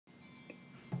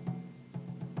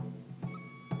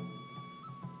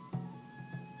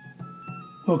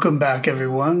Welcome back,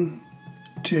 everyone,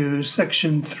 to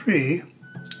Section 3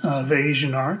 of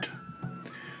Asian Art.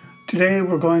 Today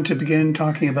we're going to begin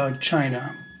talking about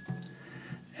China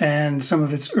and some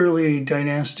of its early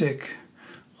dynastic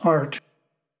art.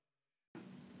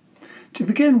 To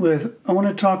begin with, I want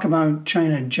to talk about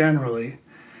China generally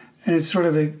and its sort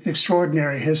of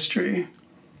extraordinary history.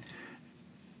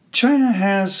 China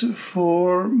has,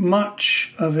 for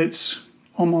much of its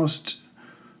almost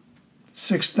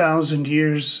 6,000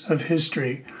 years of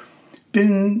history,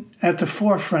 been at the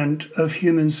forefront of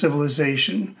human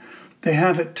civilization. They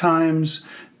have at times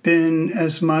been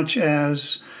as much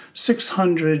as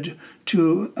 600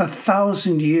 to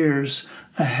 1,000 years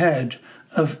ahead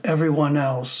of everyone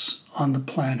else on the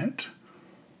planet.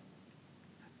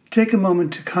 Take a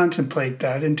moment to contemplate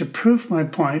that, and to prove my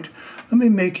point, let me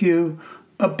make you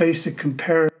a basic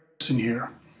comparison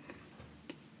here.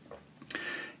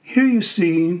 Here you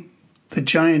see the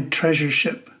giant treasure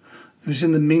ship. It was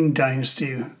in the Ming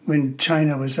Dynasty when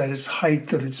China was at its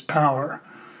height of its power.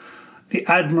 The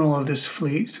admiral of this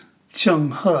fleet,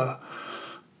 Shang He,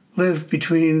 lived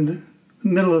between the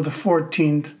middle of the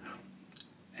 14th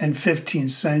and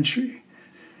 15th century.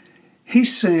 He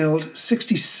sailed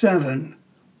 67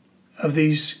 of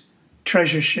these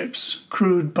treasure ships,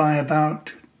 crewed by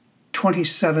about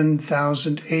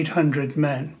 27,800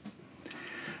 men.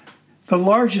 The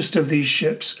largest of these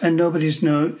ships, and nobody's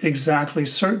exactly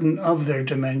certain of their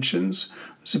dimensions,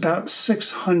 was about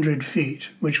 600 feet,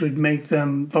 which would make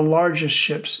them the largest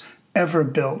ships ever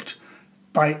built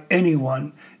by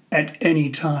anyone at any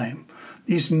time.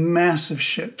 These massive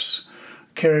ships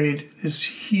carried this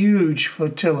huge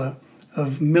flotilla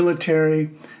of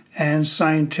military and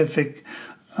scientific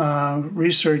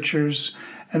researchers,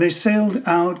 and they sailed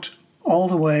out all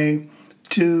the way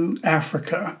to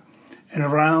Africa and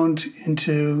around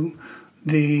into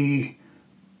the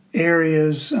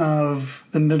areas of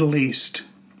the Middle East.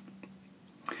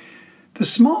 The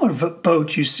smaller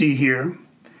boat you see here,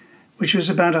 which was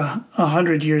about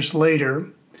 100 years later,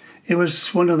 it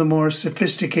was one of the more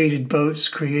sophisticated boats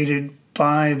created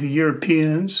by the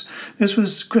Europeans. This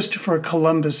was Christopher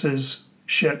Columbus's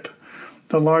ship.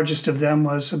 The largest of them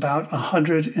was about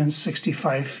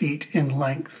 165 feet in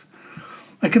length.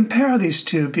 I compare these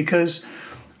two because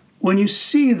when you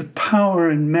see the power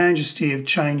and majesty of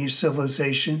Chinese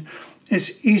civilization,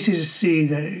 it's easy to see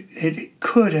that it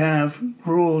could have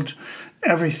ruled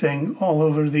everything all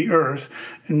over the earth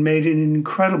and made an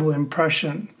incredible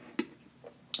impression.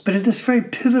 But at this very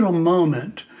pivotal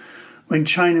moment, when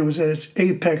China was at its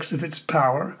apex of its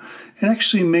power, it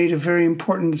actually made a very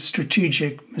important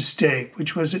strategic mistake,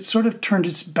 which was it sort of turned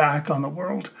its back on the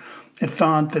world. It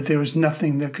thought that there was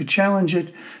nothing that could challenge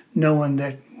it, no one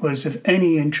that was of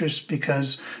any interest,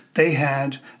 because they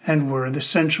had and were the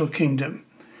Central Kingdom.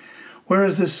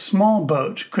 Whereas this small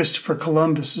boat, Christopher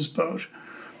Columbus's boat,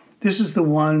 this is the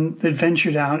one that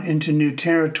ventured out into new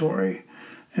territory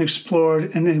and explored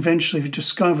and eventually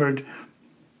discovered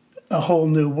a whole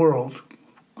new world,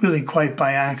 really quite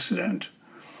by accident.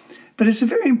 But it's a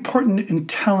very important and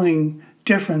telling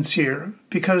difference here,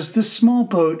 because this small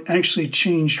boat actually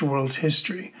changed world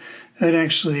history. It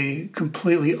actually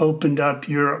completely opened up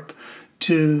Europe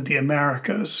to the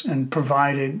Americas and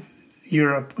provided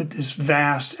Europe with this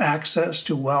vast access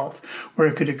to wealth where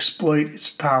it could exploit its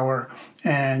power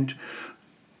and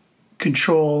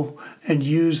control and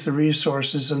use the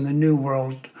resources in the New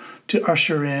World to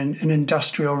usher in an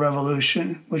industrial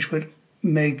revolution, which would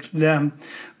make them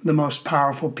the most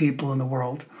powerful people in the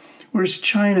world. Whereas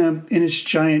China, in its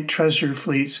giant treasure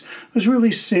fleets, was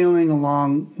really sailing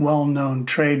along well-known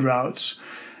trade routes.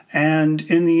 And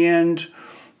in the end,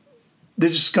 the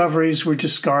discoveries were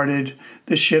discarded,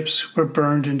 the ships were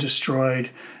burned and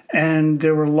destroyed, and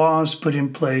there were laws put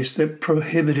in place that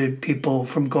prohibited people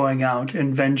from going out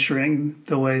and venturing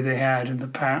the way they had in the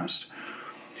past.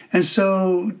 And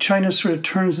so China sort of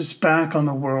turns its back on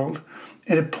the world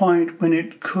at a point when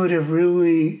it could have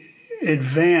really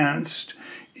advanced,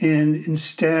 and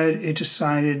instead it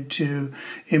decided to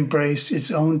embrace its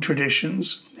own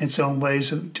traditions, its own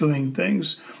ways of doing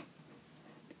things,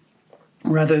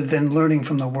 rather than learning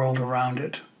from the world around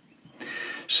it.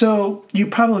 So you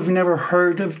probably have never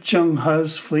heard of Shang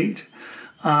He's fleet,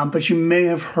 but you may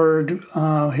have heard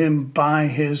him by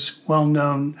his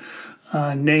well-known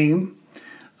name.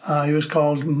 He was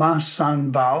called Ma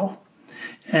Sanbao,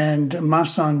 and Ma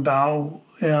Sanbao,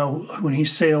 when he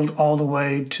sailed all the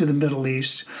way to the Middle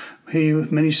East,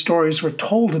 many stories were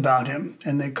told about him,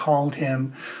 and they called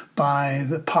him by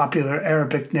the popular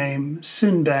Arabic name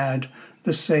Sinbad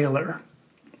the Sailor.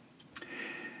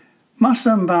 Ma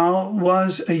Sanbao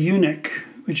was a eunuch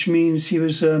which means he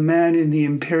was a man in the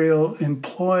imperial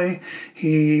employ.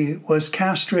 He was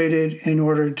castrated in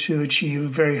order to achieve a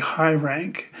very high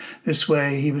rank. This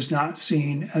way, he was not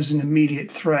seen as an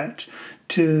immediate threat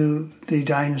to the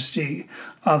dynasty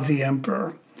of the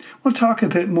emperor. We'll talk a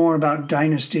bit more about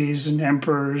dynasties and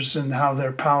emperors and how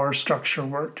their power structure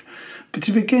worked. But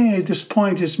to begin at this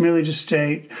point is merely to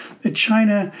state that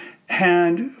China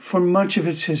had, for much of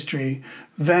its history,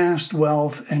 vast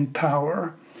wealth and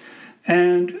power.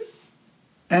 And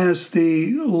as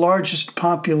the largest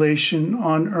population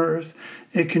on Earth,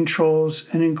 it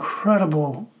controls an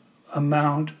incredible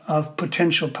amount of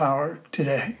potential power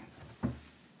today.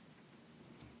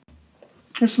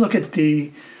 Let's look at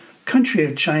the country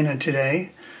of China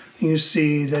today. You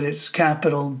see that its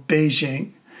capital,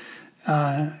 Beijing,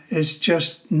 is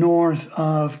just north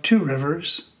of two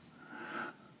rivers.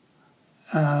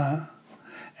 And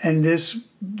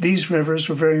these rivers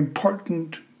were very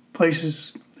important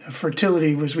places of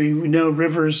fertility. We know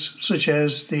rivers such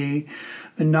as the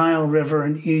Nile River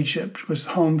in Egypt was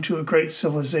home to a great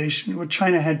civilization. Well,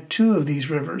 China had two of these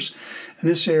rivers, and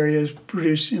this area is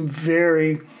produced in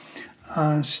very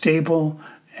stable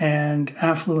and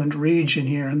affluent region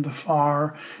here in the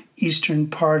far eastern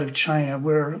part of China,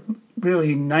 where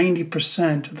really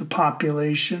 90% of the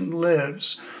population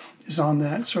lives, is on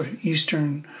that sort of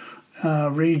eastern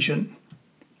region.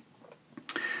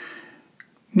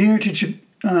 Near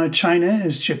to China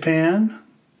is Japan,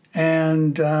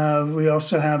 and we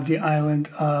also have the island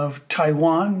of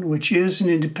Taiwan, which is an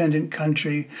independent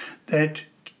country that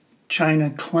China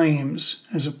claims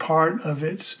as a part of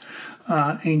its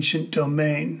ancient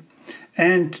domain.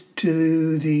 And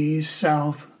to the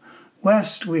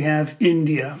southwest, we have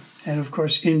India. And of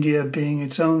course, India being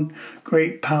its own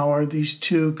great power, these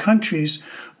two countries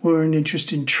were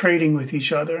interested in trading with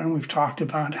each other. And we've talked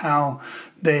about how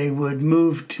they would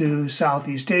move to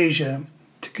Southeast Asia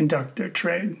to conduct their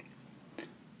trade.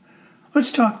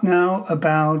 Let's talk now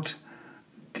about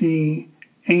the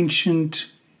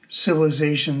ancient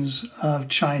civilizations of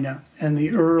China and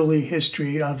the early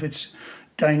history of its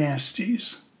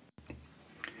dynasties.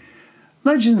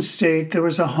 Legends state there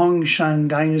was a Shang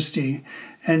Dynasty,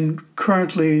 and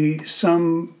currently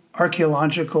some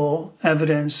archaeological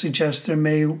evidence suggests there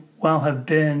may well have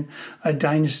been a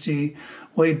dynasty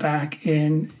way back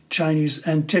in Chinese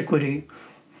antiquity.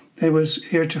 It was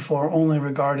heretofore only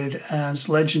regarded as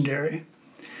legendary.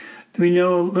 We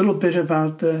know a little bit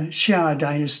about the Xia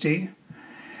dynasty,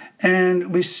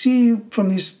 and we see from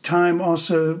this time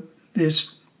also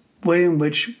this way in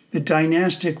which the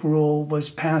dynastic rule was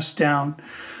passed down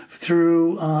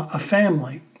through a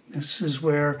family. This is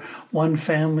where one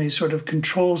family sort of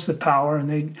controls the power, and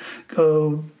they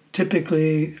go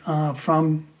typically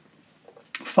from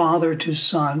father to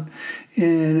son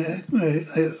in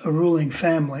a ruling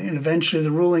family. And eventually the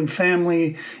ruling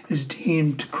family is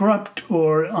deemed corrupt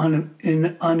or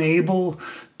unable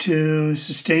to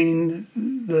sustain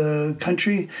the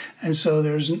country. And so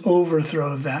there's an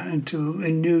overthrow of that into a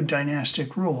new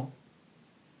dynastic rule.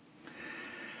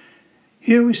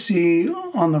 Here we see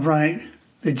on the right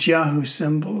the Jiahu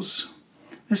symbols.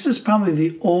 This is probably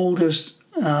the oldest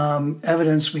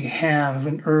evidence we have of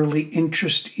an early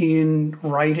interest in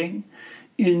writing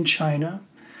in China.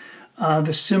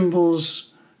 The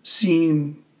symbols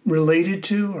seem related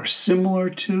to or similar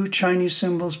to Chinese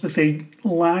symbols, but they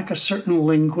lack a certain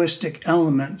linguistic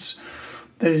elements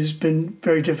that has been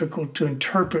very difficult to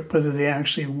interpret whether they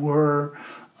actually were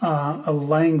a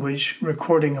language,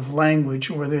 recording of language,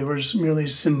 or they were merely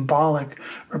symbolic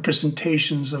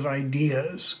representations of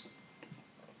ideas.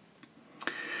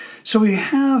 So we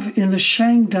have in the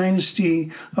Shang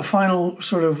Dynasty a final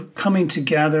sort of coming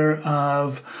together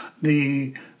of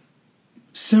the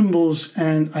symbols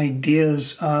and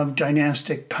ideas of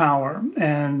dynastic power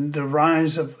and the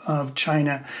rise of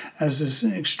China as this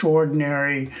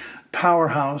extraordinary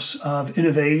powerhouse of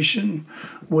innovation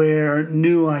where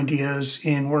new ideas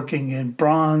in working in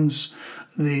bronze,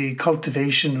 the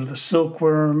cultivation of the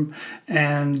silkworm,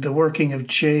 and the working of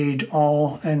jade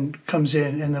all and comes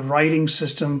in, and the writing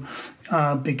system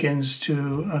begins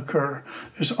to occur.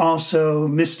 There's also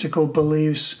mystical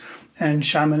beliefs and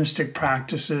shamanistic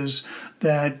practices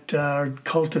that are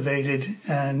cultivated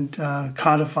and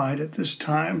codified at this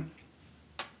time.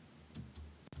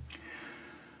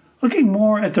 Looking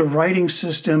more at the writing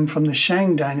system from the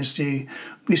Shang Dynasty,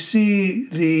 we see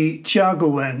the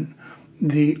jiaguwen,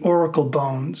 the oracle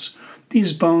bones.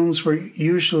 These bones were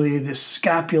usually the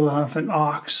scapula of an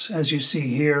ox, as you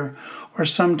see here, or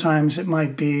sometimes it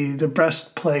might be the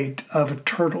breastplate of a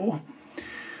turtle.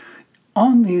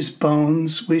 On these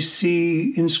bones, we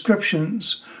see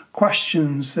inscriptions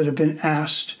questions that have been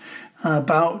asked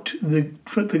about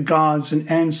the gods and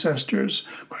ancestors.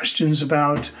 Questions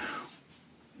about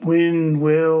when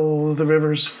will the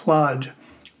rivers flood?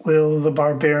 Will the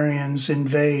barbarians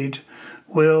invade?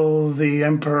 Will the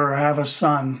emperor have a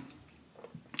son?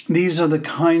 These are the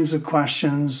kinds of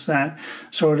questions that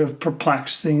sort of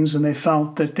perplex things, and they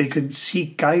felt that they could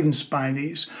seek guidance by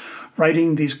these,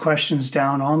 writing these questions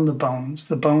down on the bones.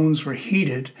 The bones were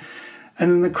heated,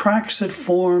 and then the cracks that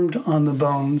formed on the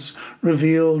bones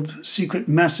revealed secret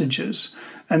messages.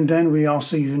 And then we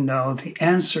also even know the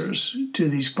answers to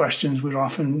these questions would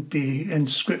often be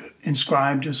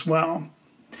inscribed as well.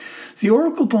 The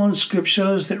oracle bone script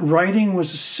shows that writing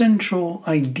was a central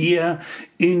idea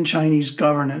in Chinese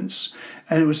governance,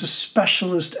 and it was a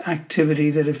specialist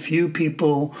activity that a few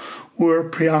people were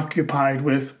preoccupied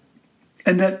with,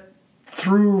 and that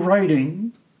through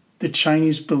writing, the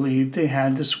Chinese believed they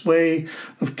had this way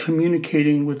of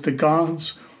communicating with the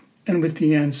gods and with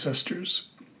the ancestors.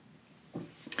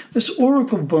 This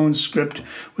oracle bone script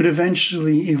would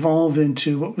eventually evolve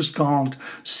into what was called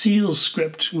seal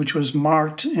script, which was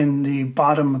marked in the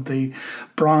bottom of the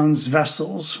bronze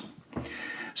vessels.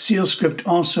 Seal script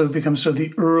also becomes sort of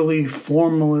the early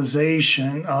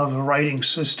formalization of a writing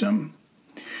system.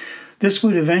 This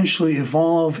would eventually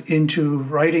evolve into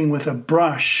writing with a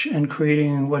brush and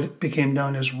creating what became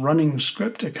known as running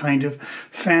script, a kind of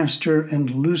faster and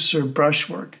looser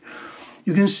brushwork.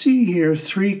 You can see here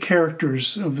 3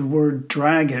 characters of the word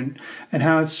dragon and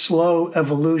how its slow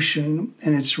evolution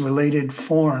and its related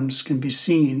forms can be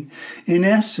seen. In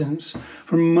essence,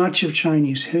 for much of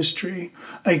Chinese history,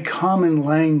 a common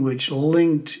language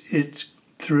linked it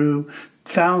through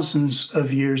thousands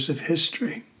of years of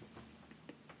history.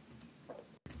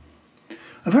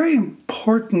 A very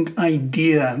important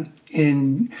idea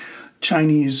in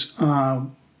Chinese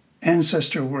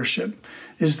ancestor worship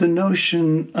is the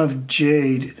notion of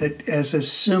jade, that as a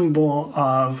symbol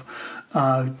of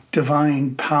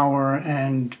divine power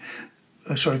and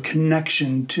a sort of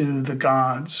connection to the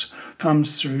gods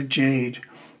comes through jade.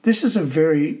 This is a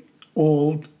very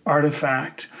old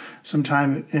artifact,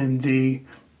 sometime in the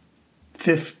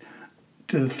 5th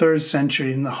to the 3rd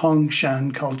century in the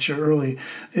Hongshan culture early.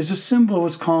 Is a symbol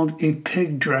what's called a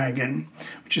pig dragon,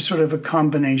 which is sort of a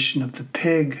combination of the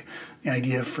pig, the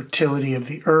idea of fertility of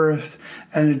the earth,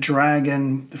 and a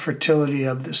dragon, the fertility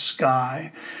of the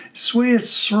sky. This way it's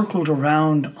circled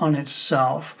around on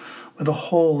itself with a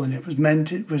hole, and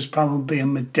it was probably a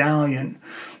medallion,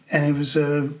 and it was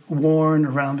worn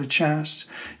around the chest.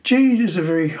 Jade is a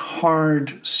very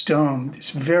hard stone. It's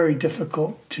very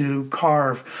difficult to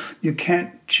carve. You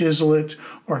can't chisel it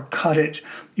or cut it.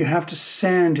 You have to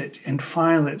sand it and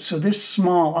file it. So this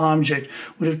small object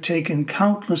would have taken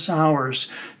countless hours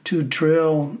to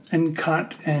drill and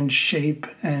cut and shape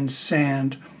and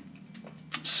sand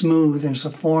smooth into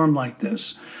a form like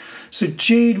this. So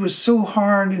jade was so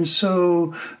hard and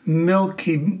so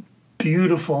milky,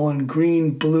 beautiful, and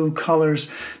green-blue colors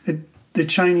that the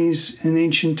Chinese in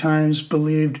ancient times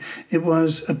believed it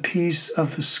was a piece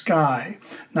of the sky,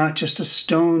 not just a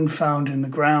stone found in the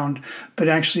ground, but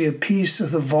actually a piece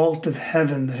of the vault of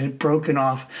heaven that had broken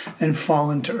off and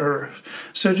fallen to earth.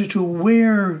 So to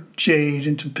wear jade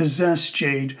and to possess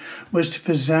jade was to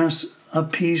possess a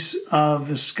piece of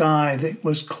the sky that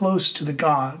was close to the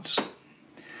gods.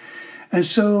 And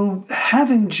so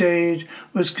having jade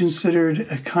was considered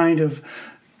a kind of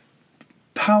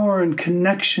power and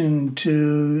connection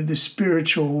to the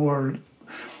spiritual world.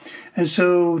 And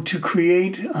so to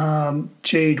create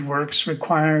jade works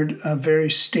required a very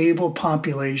stable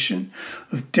population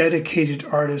of dedicated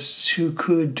artists who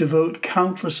could devote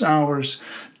countless hours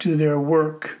to their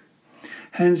work.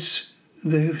 Hence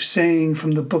the saying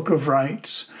from the Book of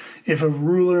Rites, if a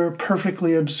ruler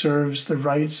perfectly observes the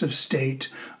rites of state,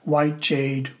 white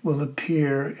jade will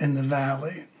appear in the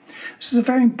valley. This is a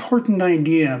very important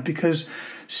idea because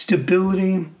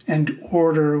stability and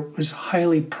order was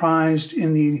highly prized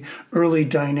in the early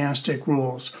dynastic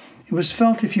rules. It was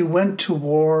felt if you went to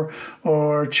war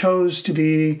or chose to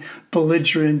be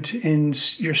belligerent in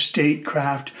your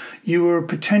statecraft, you were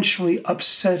potentially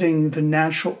upsetting the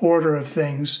natural order of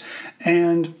things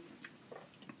and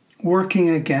working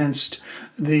against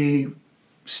the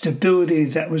stability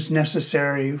that was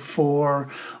necessary for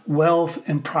wealth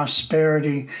and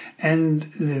prosperity and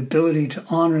the ability to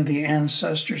honor the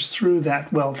ancestors through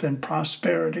that wealth and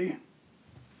prosperity.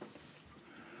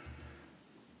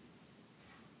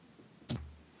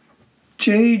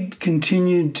 Jade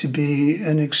continued to be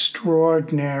an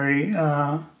extraordinary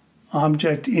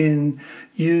object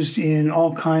used in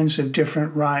all kinds of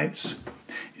different rites.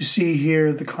 You see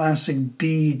here the classic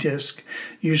B disc.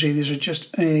 Usually these are just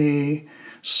a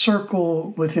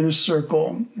circle within a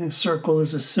circle. A circle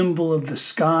is a symbol of the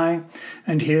sky,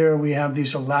 and here we have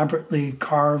these elaborately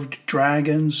carved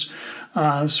dragons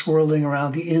swirling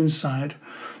around the inside.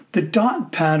 The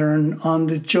dot pattern on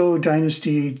the Zhou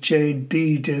Dynasty Jade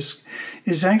B disc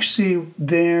is actually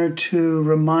there to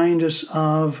remind us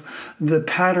of the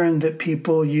pattern that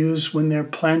people use when they're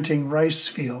planting rice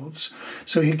fields.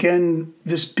 So again,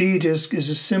 this B disc is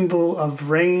a symbol of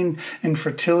rain and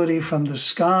fertility from the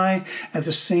sky at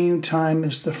the same time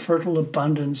as the fertile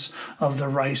abundance of the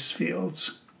rice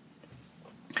fields.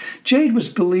 Jade was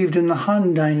believed in the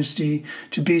Han Dynasty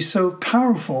to be so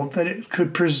powerful that it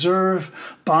could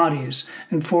preserve bodies,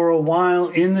 and for a while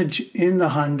in the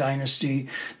Han Dynasty,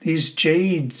 these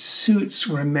jade suits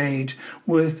were made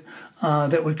with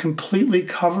that would completely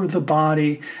cover the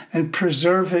body and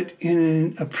preserve it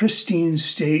in a pristine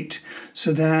state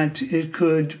so that it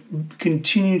could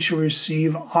continue to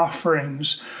receive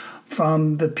offerings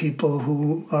from the people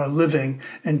who are living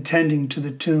and tending to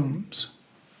the tombs.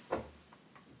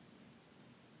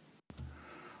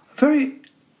 Very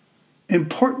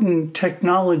important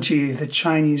technology the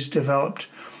Chinese developed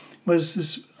was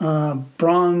this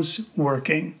bronze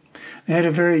working. They had a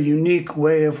very unique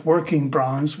way of working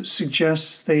bronze, which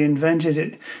suggests they invented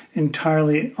it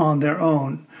entirely on their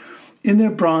own. In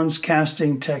their bronze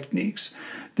casting techniques,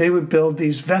 they would build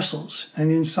these vessels,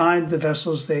 and inside the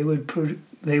vessels they would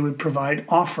provide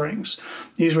offerings.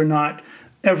 These were not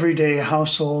everyday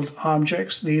household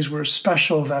objects. These were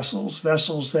special vessels,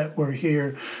 vessels that were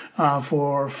here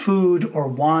for food or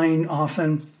wine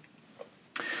often,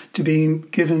 to be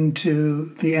given to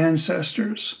the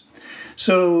ancestors.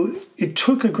 So it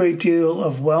took a great deal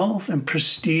of wealth and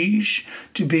prestige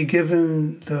to be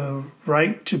given the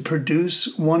right to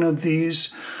produce one of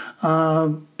these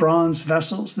bronze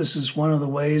vessels. This is one of the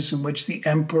ways in which the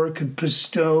emperor could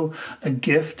bestow a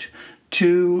gift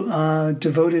to a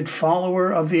devoted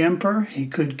follower of the emperor. He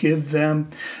could give them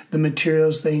the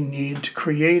materials they need to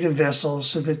create a vessel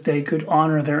so that they could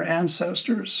honor their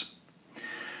ancestors.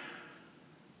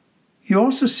 You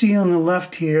also see on the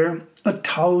left here a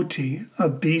taoti, a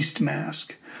beast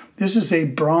mask. This is a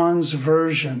bronze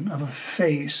version of a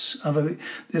face, of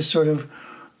this sort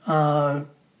of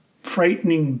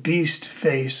frightening beast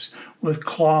face with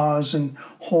claws and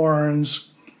horns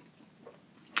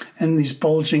and these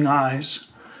bulging eyes.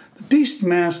 The beast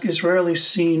mask is rarely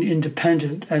seen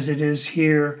independent, as it is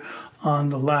here on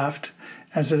the left,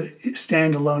 as a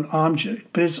standalone object,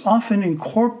 but it's often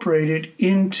incorporated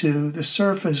into the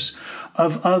surface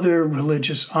of other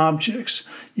religious objects.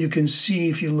 You can see,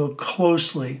 if you look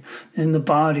closely, in the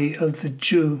body of the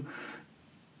Jew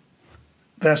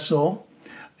vessel,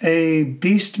 a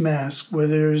beast mask where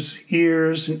there's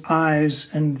ears and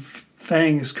eyes and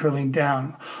fangs curling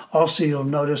down. Also, you'll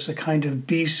notice a kind of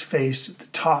beast face at the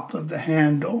top of the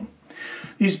handle.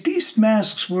 These beast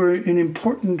masks were an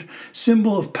important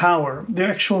symbol of power.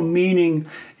 Their actual meaning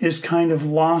is kind of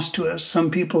lost to us. Some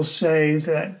people say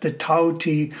that the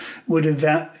taoti would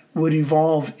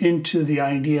evolve into the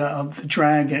idea of the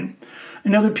dragon.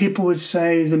 And other people would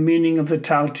say the meaning of the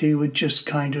taoti would just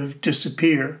kind of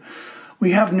disappear.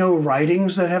 We have no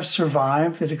writings that have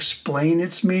survived that explain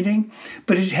its meaning,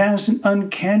 but it has an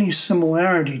uncanny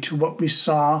similarity to what we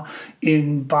saw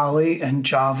in Bali and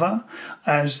Java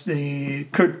as the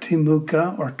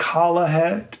Kurtimuka or Kala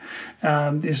head.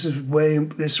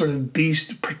 This sort of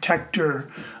beast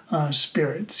protector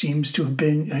spirit seems to have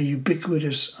been a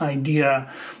ubiquitous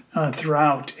idea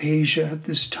throughout Asia at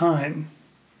this time.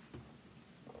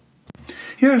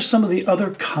 Here are some of the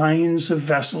other kinds of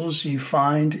vessels you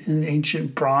find in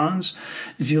ancient bronze.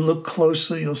 If you look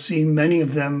closely, you'll see many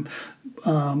of them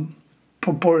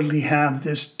purportedly have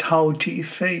this taoti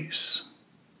face.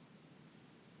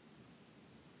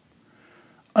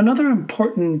 Another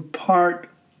important part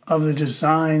of the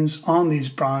designs on these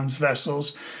bronze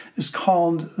vessels is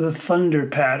called the thunder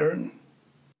pattern.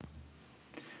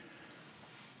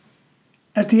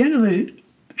 At the end of the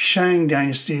Shang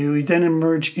Dynasty, we then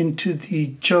emerge into the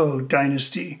Zhou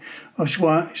Dynasty, which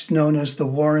was known as the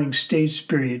Warring States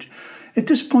period. At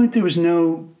this point, there was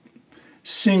no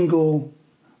single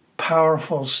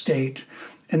powerful state,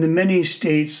 and the many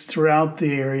states throughout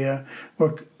the area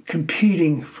were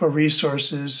competing for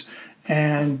resources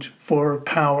and for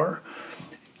power.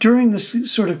 During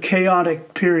this sort of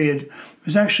chaotic period, it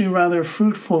was actually rather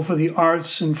fruitful for the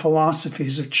arts and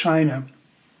philosophies of China.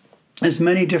 as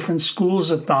many different schools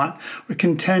of thought were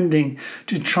contending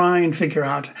to try and figure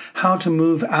out how to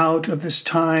move out of this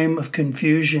time of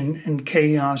confusion and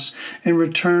chaos and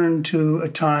return to a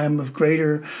time of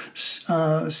greater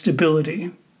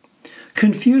stability.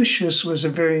 Confucius was a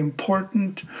very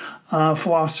important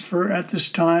philosopher at this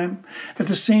time. At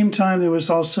the same time, there was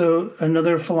also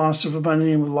another philosopher by the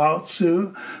name of Lao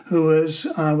Tzu, who was,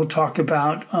 we'll talk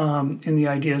about in the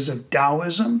ideas of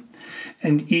Taoism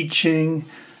and I Ching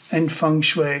and Feng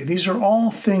Shui. These are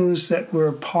all things that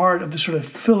were part of the sort of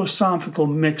philosophical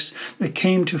mix that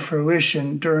came to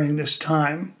fruition during this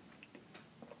time.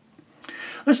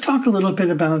 Let's talk a little bit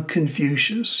about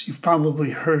Confucius. You've probably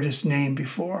heard his name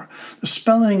before. The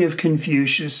spelling of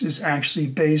Confucius is actually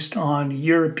based on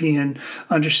European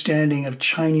understanding of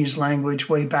Chinese language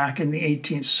way back in the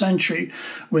 18th century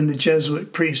when the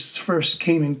Jesuit priests first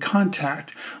came in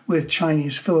contact with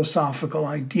Chinese philosophical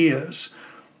ideas.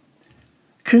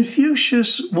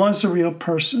 Confucius was a real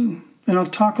person, and I'll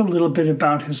talk a little bit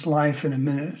about his life in a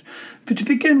minute. But to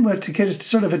begin with, to get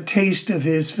sort of a taste of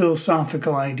his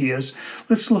philosophical ideas,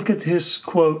 let's look at this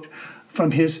quote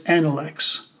from his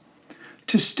Analects.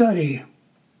 "To study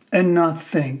and not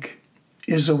think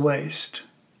is a waste.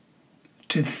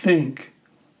 To think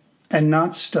and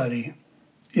not study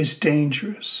is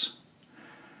dangerous."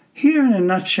 Here, in a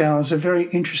nutshell, is a very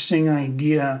interesting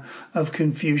idea of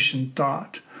Confucian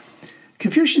thought.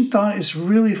 Confucian thought is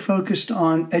really focused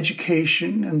on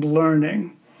education and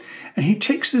learning. And he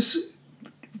takes this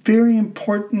very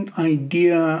important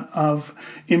idea of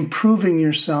improving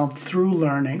yourself through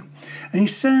learning. And he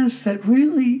says that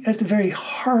really at the very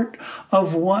heart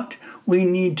of what we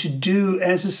need to do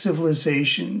as a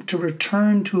civilization to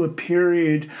return to a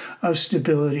period of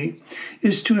stability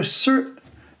is to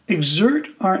exert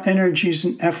our energies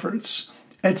and efforts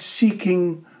at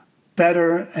seeking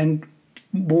better and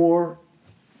more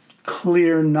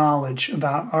clear knowledge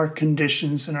about our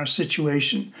conditions and our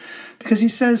situation. Because he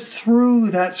says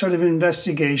through that sort of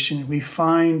investigation, we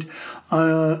find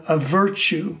a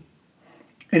virtue.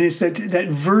 And it's that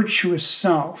virtuous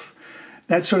self,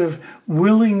 that sort of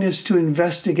willingness to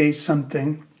investigate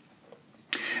something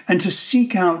and to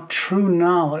seek out true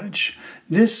knowledge.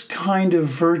 This kind of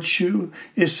virtue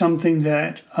is something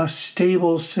that a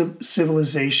stable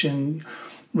civilization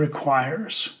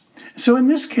requires. So in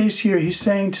this case here, he's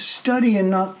saying to study and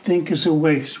not think is a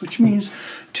waste, which means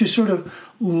to sort of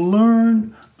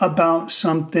learn about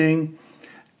something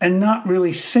and not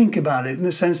really think about it, in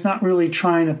the sense not really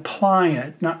try and apply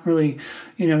it, not really,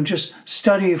 just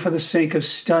study for the sake of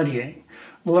studying,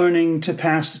 learning to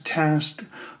pass a test,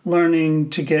 learning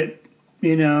to get,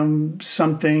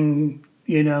 something,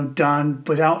 done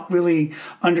without really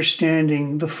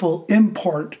understanding the full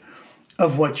import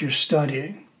of what you're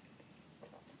studying.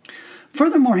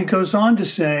 Furthermore, he goes on to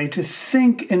say, to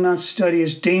think and not study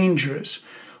is dangerous,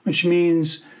 which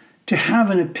means to have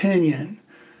an opinion,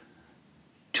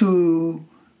 to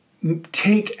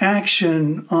take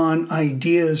action on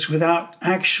ideas without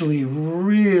actually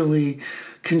really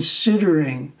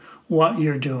considering what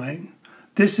you're doing.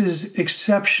 This is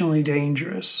exceptionally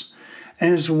dangerous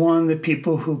and is one that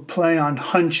people who play on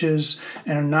hunches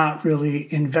and are not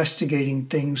really investigating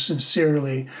things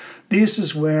sincerely, this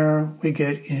is where we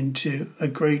get into a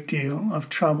great deal of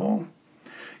trouble.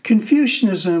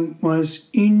 Confucianism was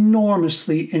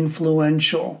enormously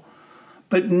influential,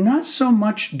 but not so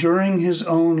much during his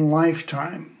own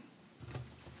lifetime.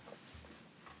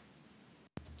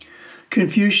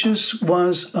 Confucius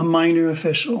was a minor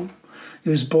official. He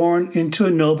was born into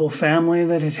a noble family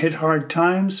that had hit hard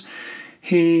times.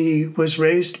 He was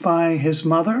raised by his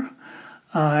mother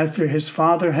after his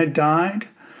father had died,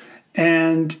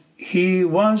 and he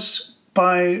was,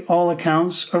 by all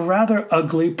accounts, a rather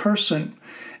ugly person,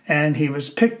 and he was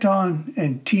picked on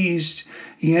and teased.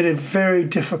 He had a very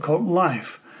difficult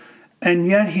life, and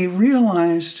yet he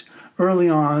realized early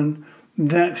on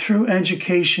that through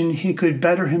education he could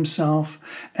better himself,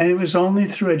 and it was only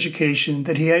through education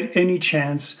that he had any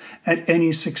chance at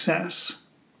any success.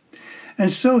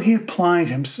 And so he applied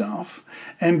himself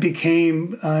and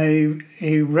became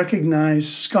a recognized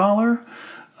scholar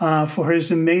for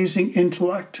his amazing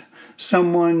intellect,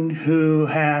 someone who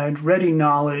had ready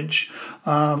knowledge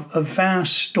of a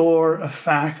vast store of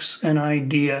facts and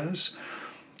ideas.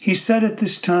 He said at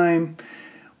this time,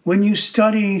 "When you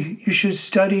study, you should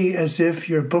study as if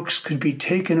your books could be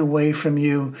taken away from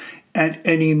you at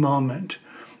any moment."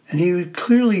 And he would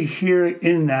clearly hear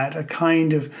in that a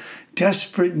kind of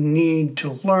desperate need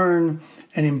to learn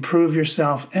and improve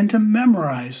yourself and to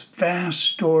memorize vast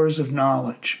stores of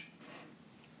knowledge.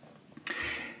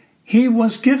 He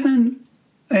was given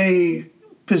a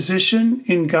position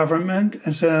in government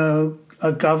as a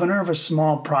governor of a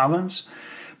small province,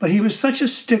 but he was such a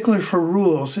stickler for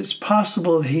rules, it's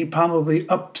possible that he probably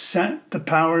upset the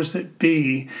powers that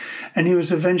be, and he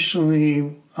was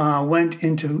eventually went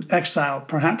into exile,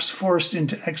 perhaps forced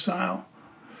into exile.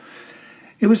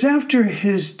 It was after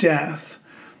his death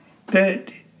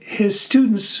that his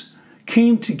students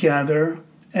came together.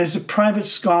 As a private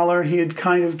scholar, he had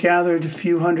kind of gathered a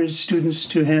few hundred students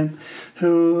to him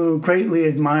who greatly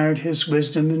admired his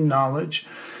wisdom and knowledge.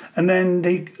 And then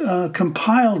they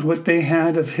compiled what they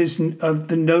had of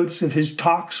the notes of his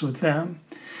talks with them.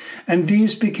 And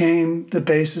these became the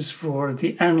basis for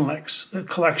the Analects, the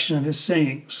collection of his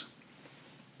sayings.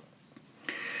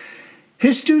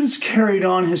 His students carried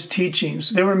on his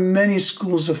teachings. There were many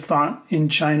schools of thought in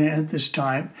China at this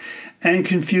time, and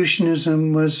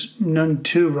Confucianism was none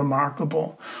too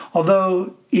remarkable,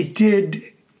 although it did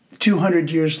 200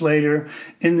 years later,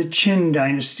 in the Qin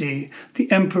Dynasty,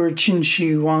 the Emperor Qin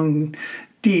Shi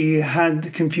Huangdi had the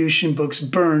Confucian books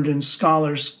burned and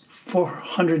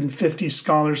 450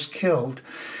 scholars killed,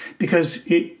 because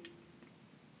it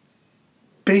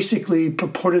basically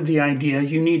purported the idea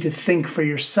you need to think for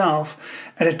yourself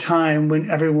at a time when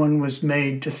everyone was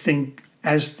made to think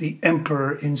as the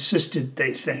emperor insisted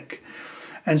they think.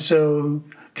 And so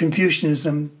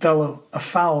Confucianism fell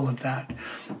afoul of that.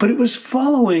 But it was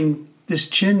following this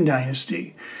Qin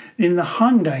dynasty, in the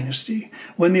Han dynasty,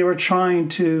 when they were trying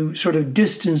to sort of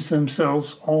distance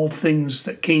themselves all things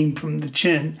that came from the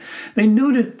Qin, they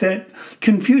noted that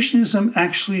Confucianism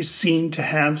actually seemed to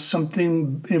have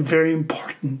something very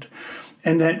important,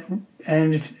 and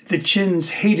if the Qins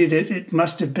hated it, it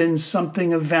must have been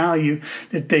something of value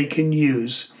that they can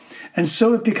use. And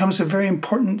so it becomes a very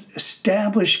important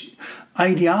established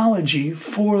ideology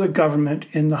for the government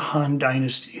in the Han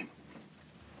Dynasty.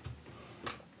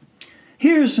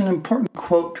 Here's an important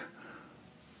quote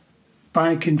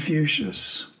by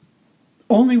Confucius.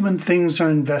 "Only when things are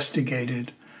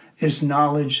investigated is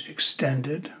knowledge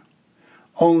extended.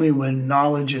 Only when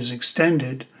knowledge is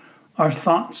extended are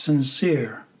thoughts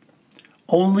sincere.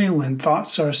 Only when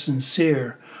thoughts are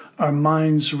sincere are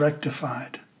minds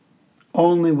rectified.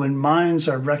 Only when minds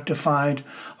are rectified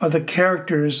are the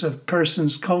characters of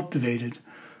persons cultivated.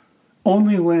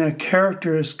 Only when a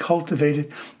character is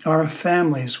cultivated are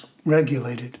families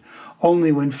regulated.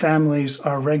 Only when families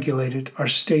are regulated are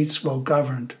states well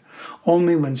governed.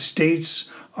 Only when states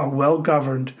are well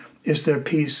governed is there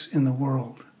peace in the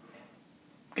world."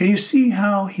 Can you see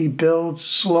how he builds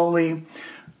slowly,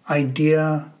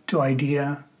 idea to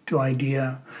idea to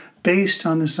idea? Based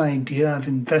on this idea of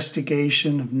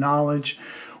investigation, of knowledge,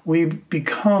 we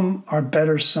become our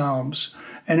better selves,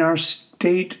 and our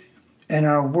state and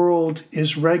our world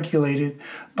is regulated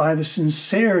by the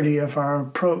sincerity of our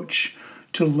approach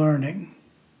to learning.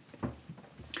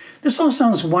 This all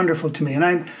sounds wonderful to me, and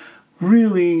I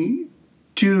really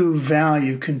do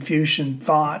value Confucian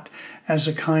thought as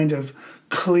a kind of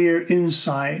clear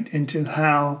insight into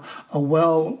how a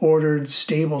well-ordered,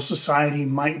 stable society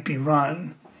might be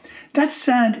run. That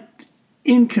said,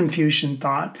 in Confucian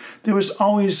thought, there was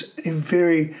always a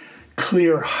very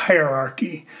clear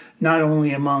hierarchy, not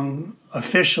only among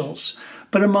officials,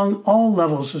 but among all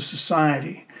levels of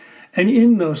society. And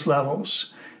in those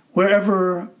levels,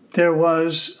 wherever there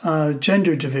was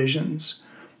gender divisions,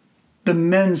 the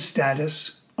men's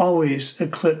status always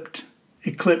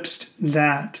eclipsed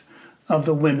that of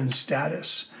the women's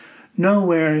status.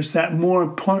 Nowhere is that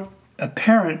more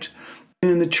apparent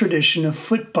in the tradition of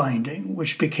foot binding,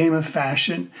 which became a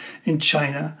fashion in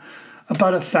China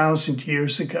about 1,000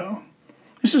 years ago.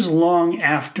 This is long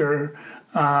after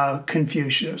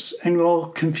Confucius, and while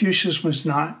Confucius was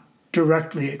not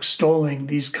directly extolling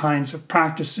these kinds of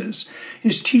practices,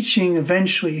 his teaching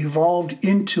eventually evolved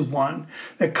into one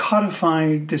that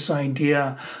codified this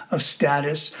idea of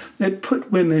status that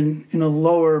put women in a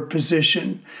lower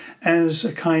position as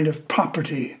a kind of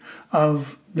property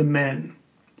of the men.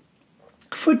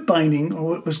 Foot binding,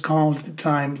 or what was called at the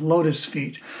time lotus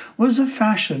feet, was a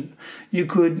fashion. You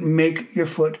could make your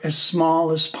foot as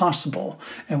small as possible,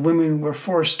 and women were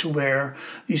forced to wear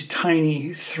these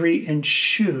tiny 3-inch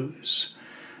shoes.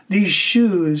 These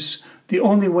shoes, the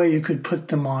only way you could put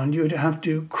them on, you would have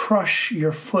to crush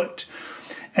your foot.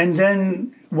 And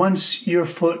then once your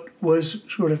foot was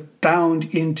sort of bound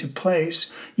into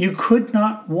place, you could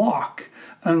not walk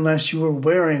unless you were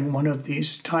wearing one of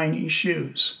these tiny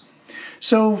shoes.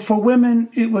 So for women,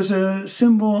 it was a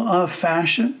symbol of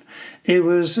fashion. It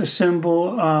was a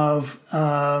symbol of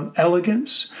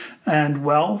elegance and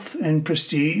wealth and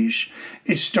prestige.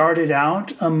 It started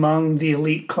out among the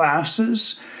elite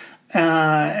classes,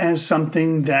 as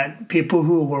something that people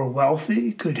who were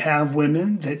wealthy could have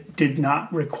women that did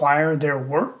not require their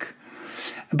work.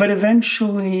 But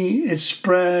eventually it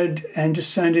spread and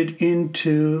descended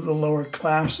into the lower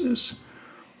classes.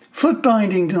 Foot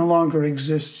binding no longer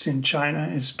exists in China.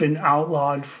 It's been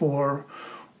outlawed for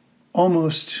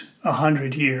almost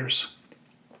 100 years.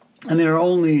 And there are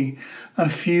only a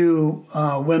few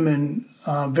women,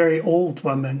 very old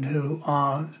women, who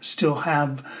still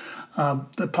have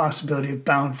the possibility of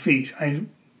bound feet. I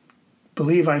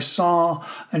believe I saw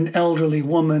an elderly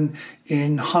woman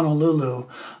in Honolulu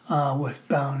with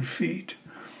bound feet.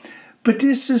 But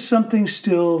this is something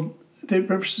still that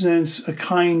represents a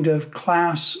kind of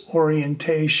class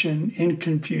orientation in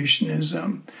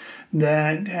Confucianism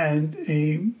that had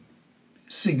a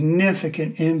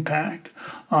significant impact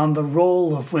on the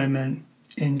role of women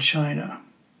in China.